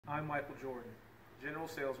I'm Michael Jordan, General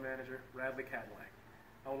Sales Manager, Radley Cadillac.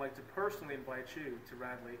 I would like to personally invite you to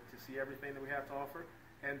Radley to see everything that we have to offer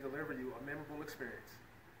and deliver you a memorable experience.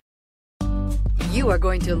 You are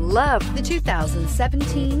going to love the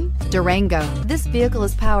 2017 Durango. This vehicle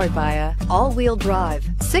is powered by a all-wheel drive,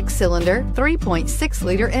 6-cylinder,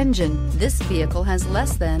 3.6-liter engine. This vehicle has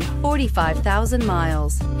less than 45,000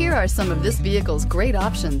 miles. Here are some of this vehicle's great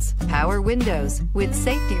options: power windows with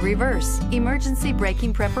safety reverse, emergency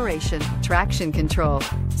braking preparation, traction control,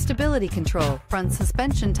 stability control, front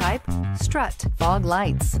suspension type, strut, fog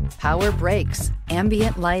lights, power brakes,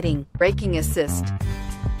 ambient lighting, braking assist.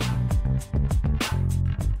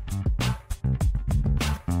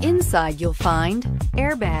 Inside you'll find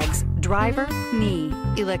airbags, driver, knee,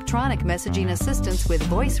 electronic messaging assistance with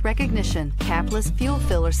voice recognition, capless fuel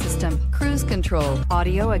filler system, cruise control,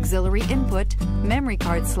 audio auxiliary input, memory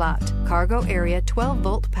card slot, cargo area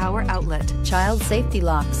 12-volt power outlet, child safety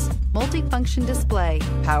locks, multifunction display,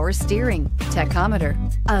 power steering, tachometer.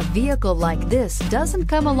 A vehicle like this doesn't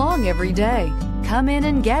come along every day. Come in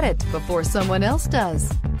and get it before someone else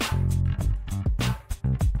does.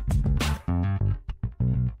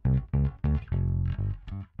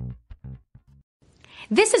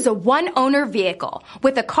 This is a one-owner vehicle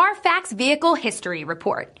with a Carfax Vehicle History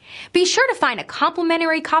Report. Be sure to find a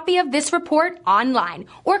complimentary copy of this report online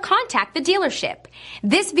or contact the dealership.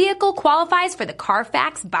 This vehicle qualifies for the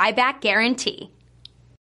Carfax Buyback Guarantee.